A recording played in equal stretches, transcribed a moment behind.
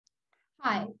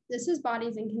Hi, this is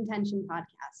Bodies In Contention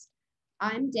podcast.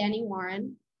 I'm Danny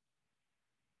Warren.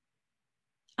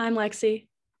 I'm Lexi.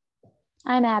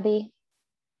 I'm Abby.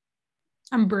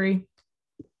 I'm Bree.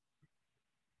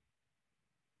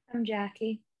 I'm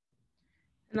Jackie.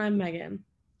 And I'm Megan.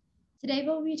 Today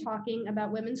we'll be talking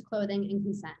about women's clothing and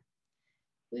consent.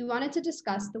 We wanted to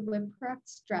discuss the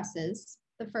Wipprecht dresses.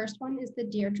 The first one is the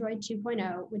Daredroid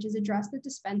 2.0, which is a dress that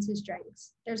dispenses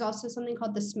drinks. There's also something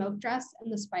called the smoke dress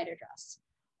and the spider dress.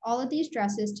 All of these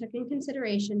dresses took in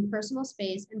consideration personal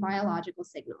space and biological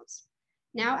signals.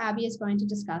 Now Abby is going to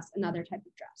discuss another type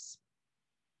of dress.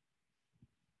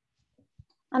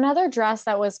 Another dress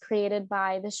that was created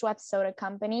by the Schweppes soda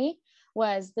company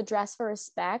was the dress for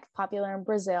respect, popular in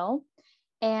Brazil.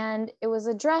 And it was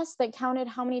a dress that counted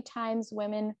how many times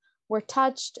women were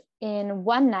touched in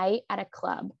one night at a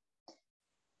club.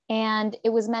 And it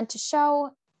was meant to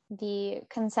show the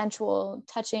consensual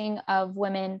touching of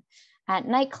women at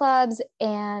nightclubs.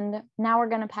 And now we're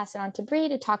going to pass it on to Bree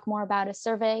to talk more about a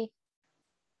survey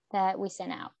that we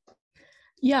sent out.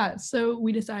 Yeah, so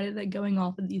we decided that going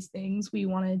off of these things, we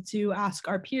wanted to ask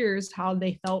our peers how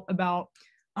they felt about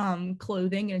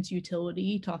clothing and its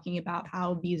utility, talking about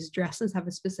how these dresses have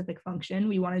a specific function.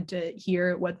 We wanted to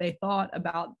hear what they thought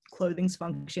about clothing's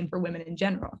function for women in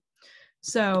general.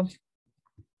 So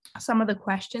some of the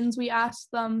questions we asked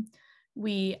them,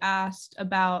 we asked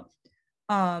about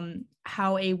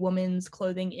how a woman's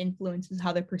clothing influences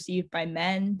how they're perceived by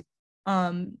men.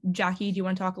 Jackie, do you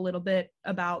want to talk a little bit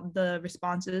about the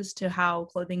responses to how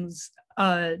clothing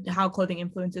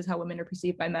influences how women are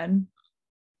perceived by men?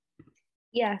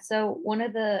 Yeah, so one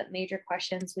of the major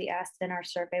questions we asked in our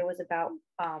survey was about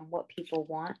what people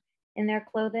want in their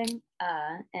clothing.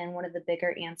 And one of the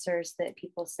bigger answers that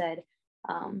people said,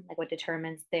 like what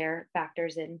determines their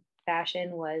factors in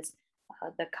fashion was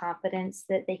the confidence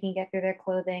that they can get through their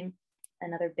clothing.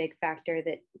 Another big factor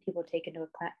that people take into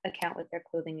account with their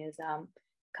clothing is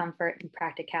comfort and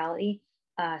practicality.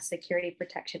 Security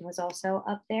protection was also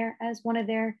up there as one of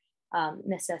their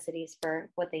necessities for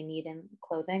what they need in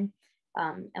clothing.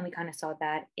 And we kind of saw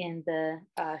that in the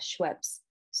Schweppes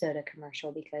soda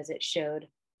commercial because it showed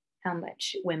how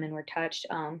much women were touched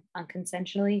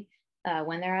unconsensually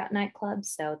when they're at nightclubs.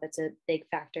 So that's a big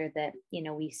factor that,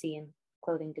 we see in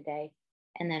clothing today,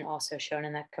 and then also shown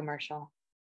in that commercial.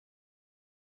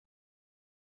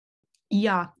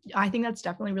 Yeah, I think that's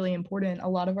definitely really important. A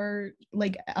lot of our,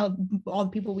 all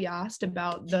the people we asked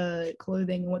about the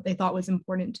clothing, what they thought was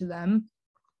important to them,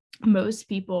 most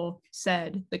people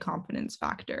said the confidence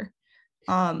factor.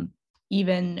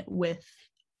 Even with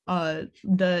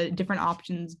the different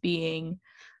options being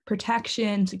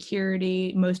protection,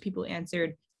 security, most people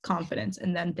answered confidence,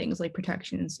 and then things like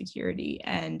protection and security.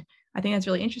 And I think that's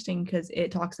really interesting because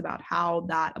it talks about how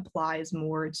that applies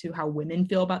more to how women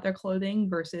feel about their clothing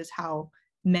versus how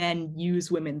men use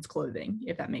women's clothing,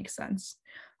 if that makes sense.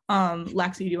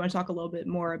 Lexi, do you want to talk a little bit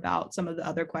more about some of the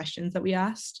other questions that we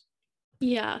asked?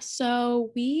 Yeah,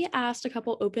 so we asked a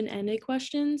couple open-ended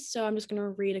questions. So I'm just going to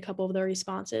read a couple of the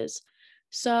responses.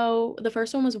 So the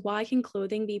first one was, why can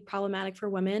clothing be problematic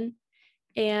for women?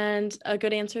 And a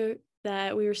good answer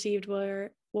that we received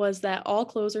was that all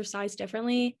clothes are sized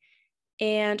differently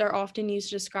and are often used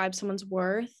to describe someone's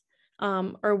worth,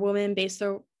 or women base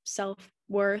their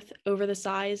self-worth over the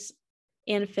size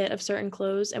and fit of certain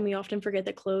clothes. And we often forget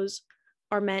that clothes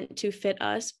are meant to fit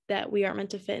us, that we aren't meant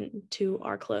to fit into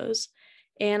our clothes.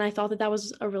 And I thought that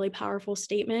was a really powerful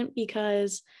statement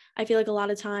because I feel like a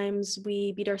lot of times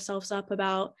we beat ourselves up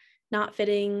about not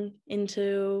fitting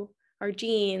into our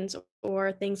jeans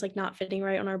or things like not fitting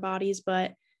right on our bodies,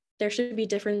 but there should be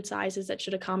different sizes that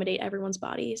should accommodate everyone's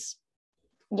bodies.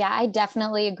 Yeah, I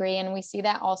definitely agree. And we see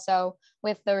that also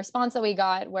with the response that we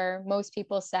got, where most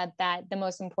people said that the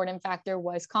most important factor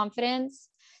was confidence.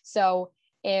 So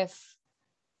if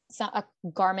a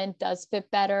garment does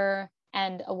fit better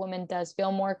and a woman does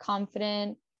feel more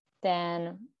confident,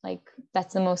 then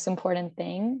that's the most important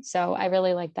thing. So I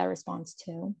really like that response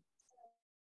too.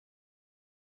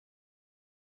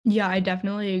 Yeah, I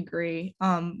definitely agree.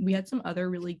 We had some other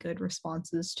really good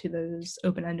responses to those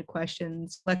open-ended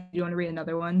questions. Do you want to read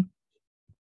another one?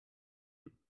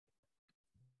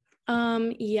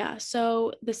 Yeah,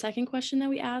 so the second question that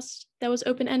we asked that was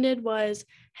open-ended was,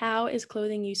 how is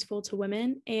clothing useful to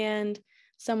women? And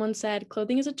someone said,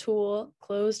 clothing is a tool.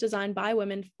 Clothes designed by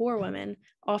women for women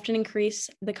often increase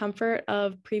the comfort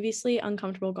of previously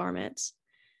uncomfortable garments.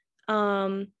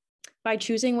 By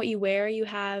choosing what you wear, you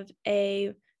have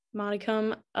a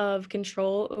modicum of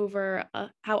control over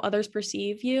how others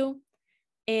perceive you.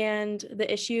 And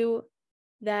the issue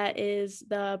that is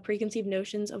the preconceived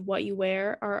notions of what you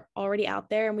wear are already out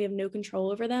there and we have no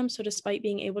control over them. So despite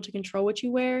being able to control what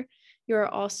you wear, you're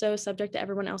also subject to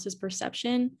everyone else's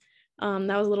perception.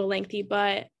 That was a little lengthy,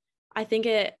 but I think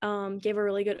it gave a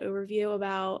really good overview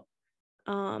about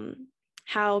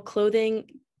how clothing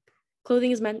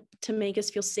is meant to make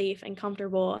us feel safe and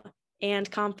comfortable and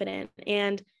confident.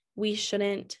 And we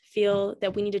shouldn't feel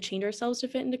that we need to change ourselves to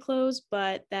fit into clothes,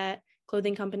 but that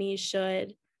clothing companies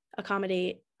should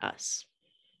accommodate us.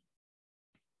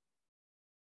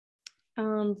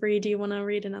 Bree, do you want to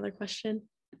read another question?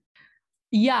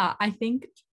 Yeah, I think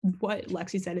what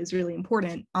Lexi said is really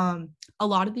important. A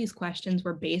lot of these questions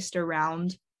were based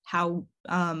around how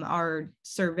our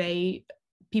survey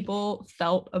people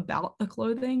felt about the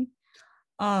clothing.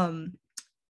 So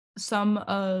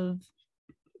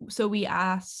we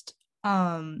asked,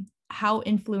 how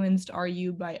influenced are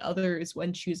you by others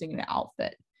when choosing an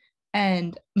outfit?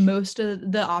 And most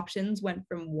of the options went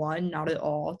from 1, not at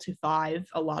all, to 5,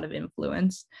 a lot of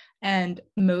influence. And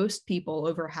most people,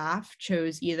 over half,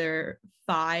 chose either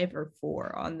 5 or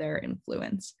 4 on their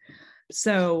influence.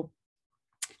 So,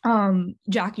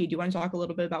 Jackie, do you want to talk a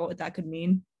little bit about what that could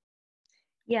mean?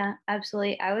 Yeah,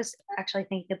 absolutely. I was actually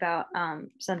thinking about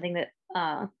something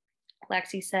that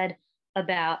Lexi said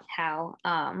about how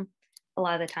a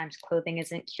lot of the times clothing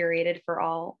isn't curated for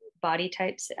all body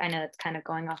types. I know it's kind of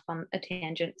going off on a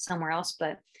tangent somewhere else,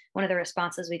 but one of the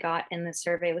responses we got in the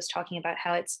survey was talking about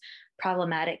how it's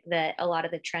problematic that a lot of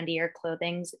the trendier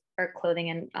clothing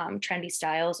and trendy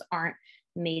styles aren't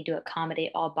made to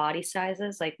accommodate all body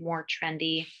sizes. Like more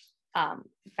trendy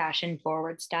fashion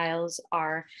forward styles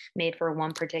are made for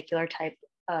one particular type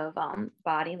of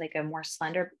body, like a more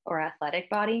slender or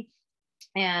athletic body.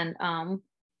 And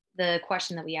the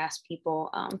question that we asked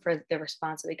people for the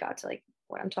response that we got to like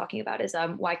what I'm talking about is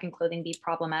why can clothing be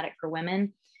problematic for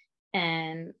women?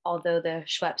 And although the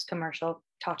Schweppes commercial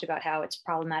talked about how it's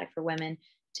problematic for women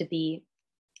to be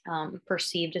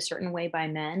perceived a certain way by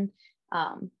men,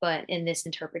 but in this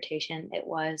interpretation,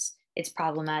 it's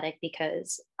problematic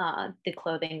because the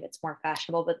clothing that's more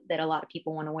fashionable, but that a lot of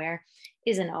people want to wear,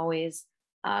 isn't always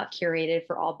curated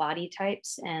for all body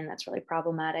types. And that's really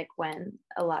problematic when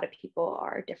a lot of people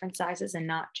are different sizes and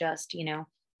not just,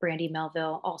 Brandy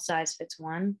Melville, all size fits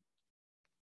one.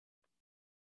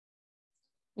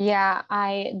 Yeah,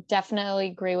 I definitely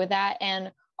agree with that.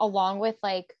 And along with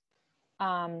like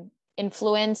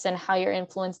influence and how you're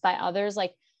influenced by others,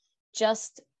 like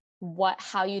just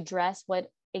how you dress, what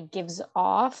it gives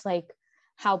off, like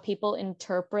how people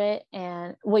interpret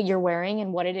and what you're wearing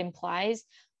and what it implies.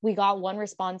 We got one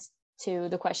response to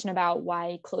the question about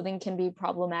why clothing can be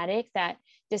problematic that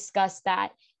discussed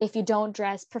that if you don't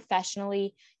dress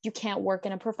professionally, you can't work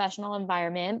in a professional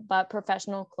environment, but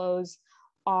professional clothes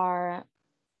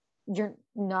you're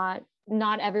not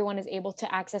everyone is able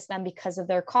to access them because of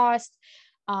their cost.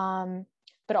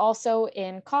 But also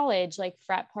in college, like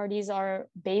frat parties are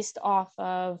based off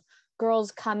of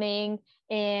girls coming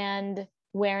and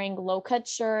wearing low-cut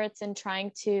shirts and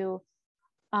trying to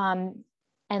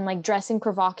and like dressing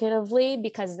provocatively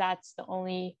because that's the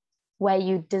only way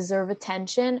you deserve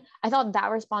attention. I thought that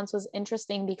response was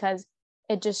interesting because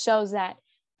it just shows that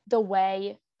the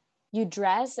way you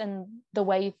dress and the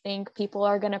way you think people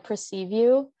are going to perceive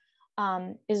you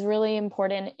is really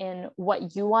important in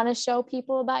what you want to show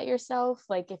people about yourself.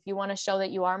 Like if you want to show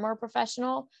that you are more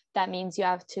professional, that means you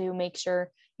have to make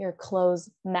sure your clothes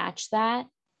match that.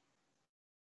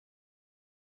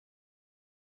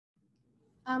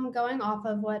 Going off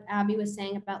of what Abby was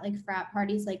saying about like frat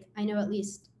parties, like I know at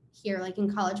least here, like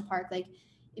in College Park, like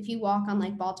if you walk on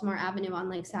like Baltimore Avenue on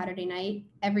like Saturday night,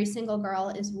 every single girl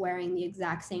is wearing the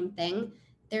exact same thing.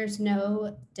 There's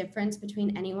no difference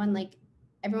between anyone. Like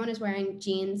everyone is wearing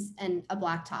jeans and a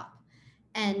black top.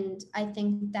 And I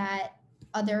think that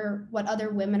what other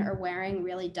women are wearing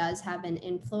really does have an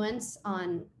influence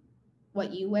on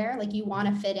what you wear. Like you want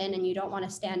to fit in and you don't want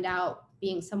to stand out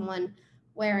being someone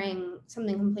wearing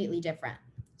something completely different.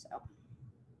 So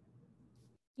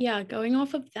yeah, going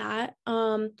off of that,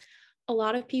 a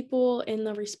lot of people in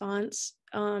the response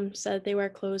said they wear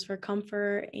clothes for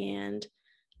comfort and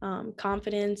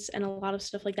confidence and a lot of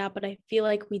stuff like that, but I feel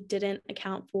like we didn't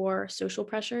account for social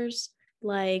pressures,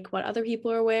 like what other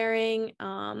people are wearing,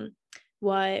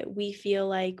 what we feel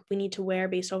like we need to wear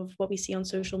based off of what we see on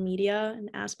social media and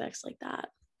aspects like that.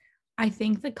 I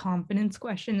think the confidence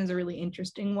question is a really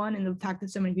interesting one, and the fact that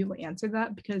so many people answered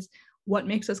that, because what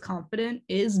makes us confident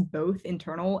is both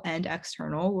internal and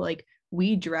external. Like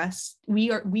we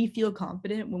feel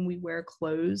confident when we wear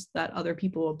clothes that other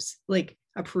people like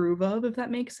approve of, if that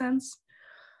makes sense.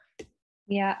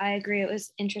 Yeah, I agree. It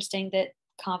was interesting that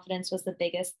confidence was the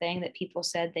biggest thing that people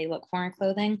said they look for in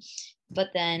clothing. But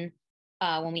then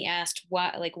when we asked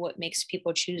what makes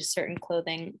people choose certain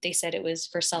clothing, they said it was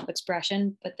for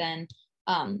self-expression. But then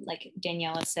like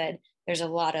Daniela said, there's a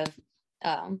lot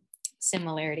of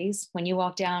similarities. When you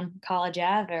walk down College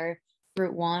Ave or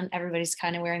Route 1, everybody's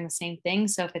kind of wearing the same thing.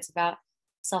 So if it's about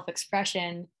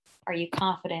self-expression, are you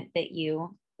confident that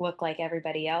you look like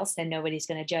everybody else and nobody's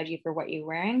going to judge you for what you're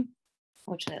wearing?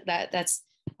 Which that's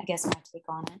I guess my take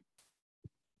on it.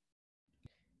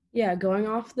 Yeah, going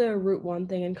off the Route 1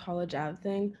 thing and College Ave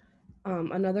thing,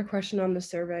 another question on the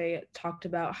survey talked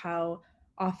about how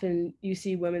often you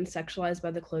see women sexualized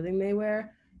by the clothing they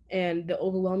wear, and the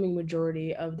overwhelming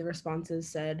majority of the responses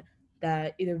said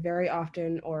that either very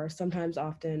often or sometimes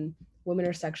often women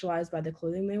are sexualized by the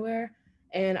clothing they wear.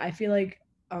 And I feel like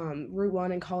Route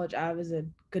 1 and College Ave is a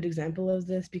good example of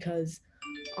this, because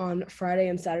on Friday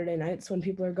and Saturday nights when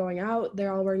people are going out,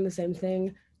 they're all wearing the same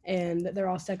thing and they're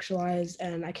all sexualized.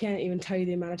 And I can't even tell you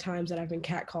the amount of times that I've been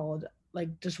catcalled,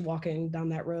 like just walking down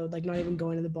that road, like not even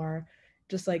going to the bar,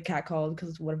 just like catcalled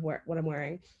because of what I'm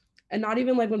wearing. And not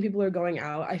even like when people are going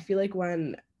out. I feel like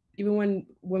even when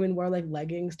women wear like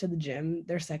leggings to the gym,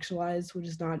 they're sexualized, which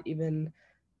is not even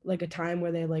like a time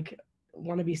where they like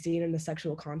want to be seen in a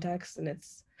sexual context. And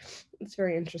it's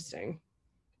very interesting.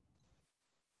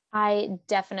 I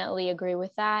definitely agree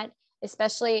with that,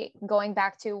 especially going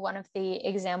back to one of the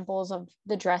examples of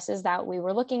the dresses that we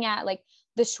were looking at, like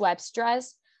the Schweppes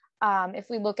dress. If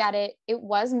we look at it, it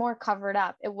was more covered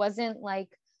up. It wasn't like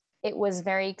it was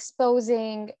very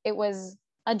exposing. It was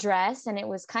a dress and it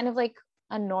was kind of like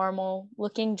a normal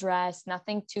looking dress,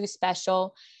 nothing too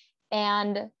special.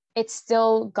 And it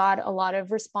still got a lot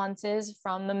of responses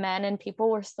from the men and people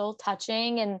were still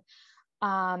touching. And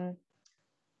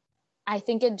I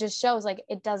think it just shows like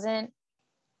it doesn't,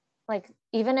 like,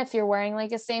 even if you're wearing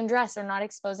like a same dress or not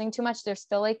exposing too much, there's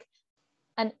still like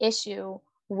an issue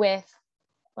with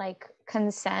like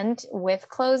consent with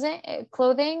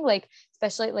clothing, like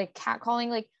especially like catcalling,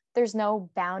 like there's no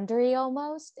boundary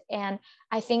almost. And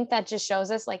I think that just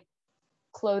shows us like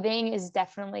clothing is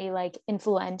definitely like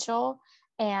influential,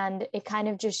 and it kind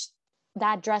of just,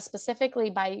 that dress specifically,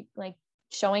 by like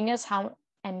showing us how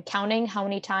and counting how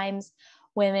many times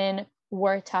women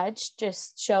were touched,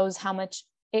 just shows how much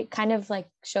it kind of like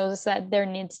shows us that there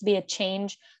needs to be a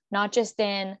change, not just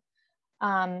in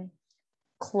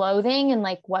clothing and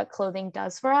like what clothing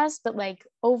does for us, but like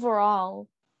overall,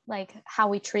 like how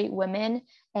we treat women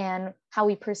and how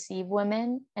we perceive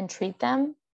women and treat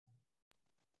them.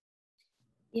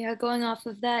 Yeah, going off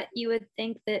of that, you would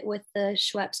think that with the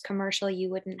Schweppes commercial, you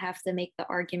wouldn't have to make the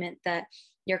argument that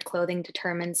your clothing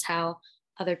determines how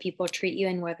other people treat you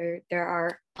and whether there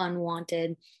are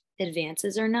unwanted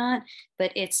advances or not.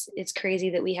 But it's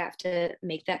crazy that we have to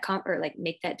make that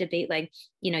make that debate. Like,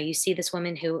 you know, you see this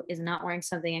woman who is not wearing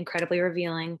something incredibly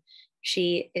revealing.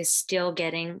 She is still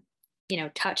getting, you know,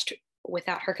 touched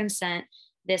without her consent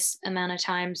this amount of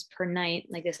times per night.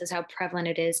 Like, this is how prevalent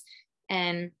it is.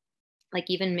 And like,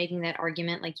 even making that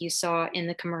argument, like you saw in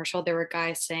the commercial, there were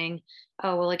guys saying,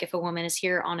 oh, well, like if a woman is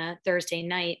here on a Thursday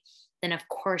night, then of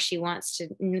course she wants to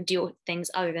do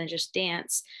things other than just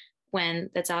dance, when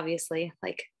that's obviously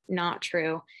like not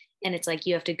true. And it's like,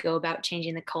 you have to go about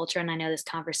changing the culture. And I know this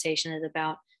conversation is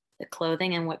about the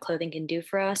clothing and what clothing can do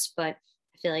for us, but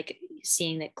I feel like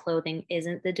seeing that clothing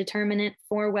isn't the determinant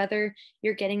for whether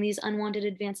you're getting these unwanted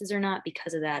advances or not,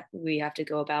 because of that, we have to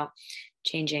go about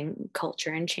changing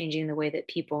culture and changing the way that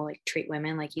people like treat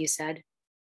women, like you said.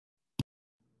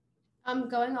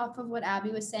 Going off of what Abby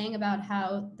was saying about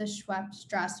how the Schweppes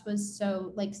dress was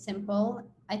so like simple,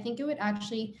 I think it would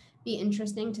actually be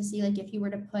interesting to see like if you were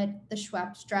to put the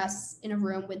Schweppes dress in a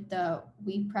room with the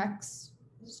Wipprecht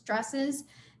dresses,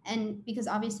 and because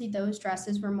obviously those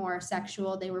dresses were more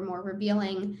sexual, they were more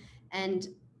revealing,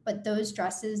 but those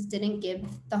dresses didn't give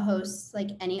the hosts like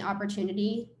any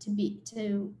opportunity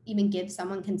to even give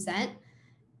someone consent.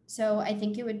 So I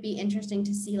think it would be interesting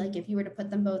to see, like, if you were to put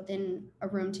them both in a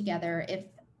room together, if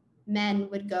men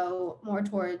would go more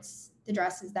towards the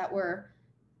dresses that were,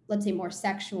 let's say, more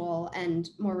sexual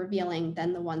and more revealing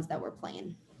than the ones that were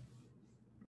plain.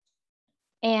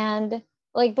 And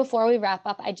like, before we wrap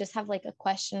up, I just have like a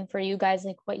question for you guys,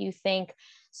 like what you think.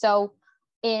 So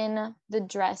in the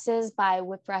dresses by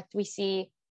Wipprecht, we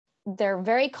see they're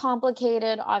very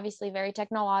complicated, obviously very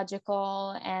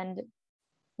technological, and,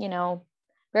 you know,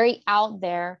 very out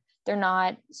there. They're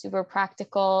not super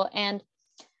practical and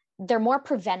they're more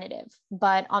preventative.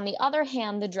 But on the other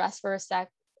hand, the dress for a sec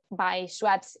by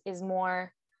Schweppes is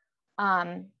more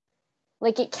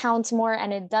like, it counts more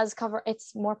and it does cover,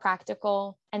 it's more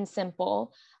practical and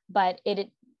simple. but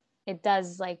it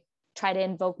does like try to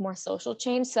invoke more social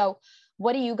change. So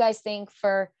what do you guys think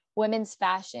for women's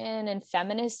fashion and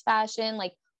feminist fashion?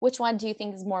 Like, which one do you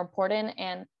think is more important,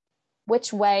 and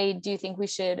which way do you think we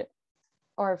should,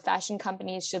 or fashion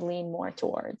companies should lean more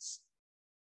towards?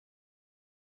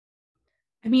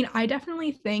 I mean, I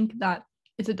definitely think that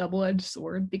it's a double-edged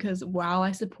sword, because while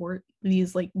I support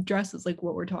these like dresses, like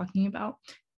what we're talking about,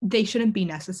 they shouldn't be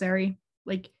necessary.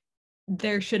 Like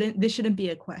this shouldn't be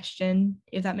a question,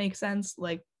 if that makes sense.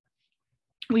 Like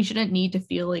we shouldn't need to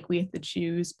feel like we have to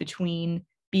choose between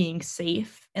being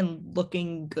safe and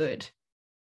looking good.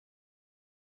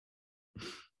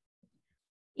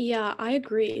 Yeah, I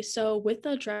agree. So with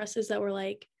the dresses that were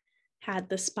like had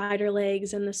the spider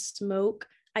legs and the smoke,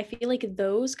 I feel like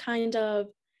those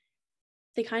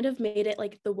they kind of made it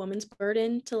like the woman's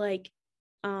burden to like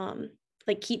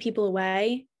keep people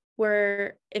away,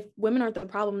 where if women aren't the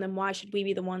problem, then why should we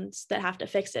be the ones that have to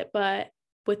fix it? But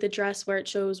with the dress where it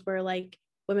shows where like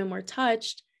women were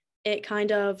touched, it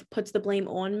kind of puts the blame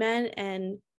on men,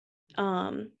 and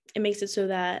it makes it so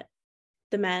that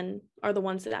the men are the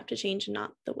ones that have to change and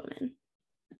not the women.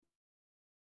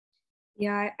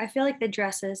 Yeah, I feel like the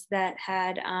dresses that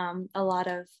had a lot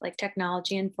of like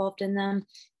technology involved in them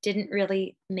didn't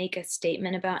really make a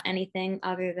statement about anything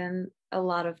other than a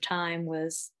lot of time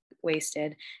was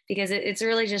wasted, because it's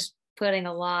really just putting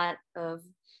a lot of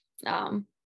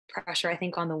pressure, I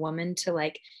think, on the woman to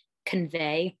like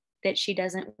convey that she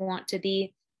doesn't want to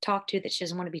be talked to, that she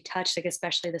doesn't want to be touched, like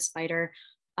especially the spider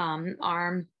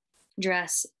arm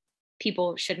dress.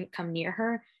 People shouldn't come near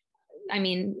her. I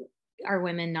mean, are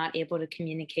women not able to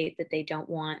communicate that they don't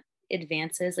want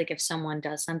advances? Like if someone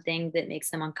does something that makes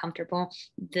them uncomfortable,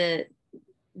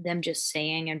 them just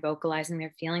saying and vocalizing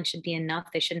their feelings should be enough.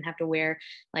 They shouldn't have to wear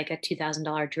like a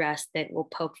 $2,000 dress that will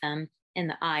poke them in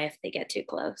the eye if they get too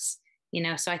close, you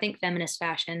know? So I think feminist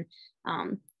fashion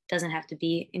doesn't have to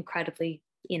be incredibly,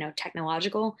 you know,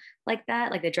 technological like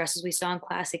that. Like the dresses we saw in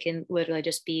class, it can literally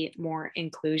just be more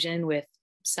inclusion with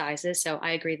sizes. So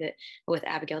I agree that with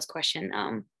Abigail's question,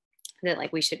 that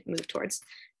like we should move towards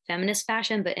feminist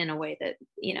fashion, but in a way that,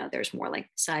 you know, there's more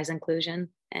like size inclusion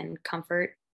and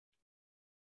comfort.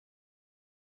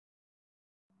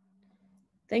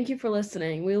 Thank you for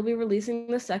listening. We will be releasing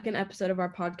the second episode of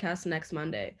our podcast next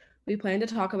Monday. We plan to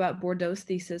talk about Bordeaux's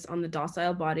thesis on the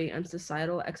docile body and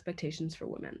societal expectations for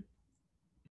women.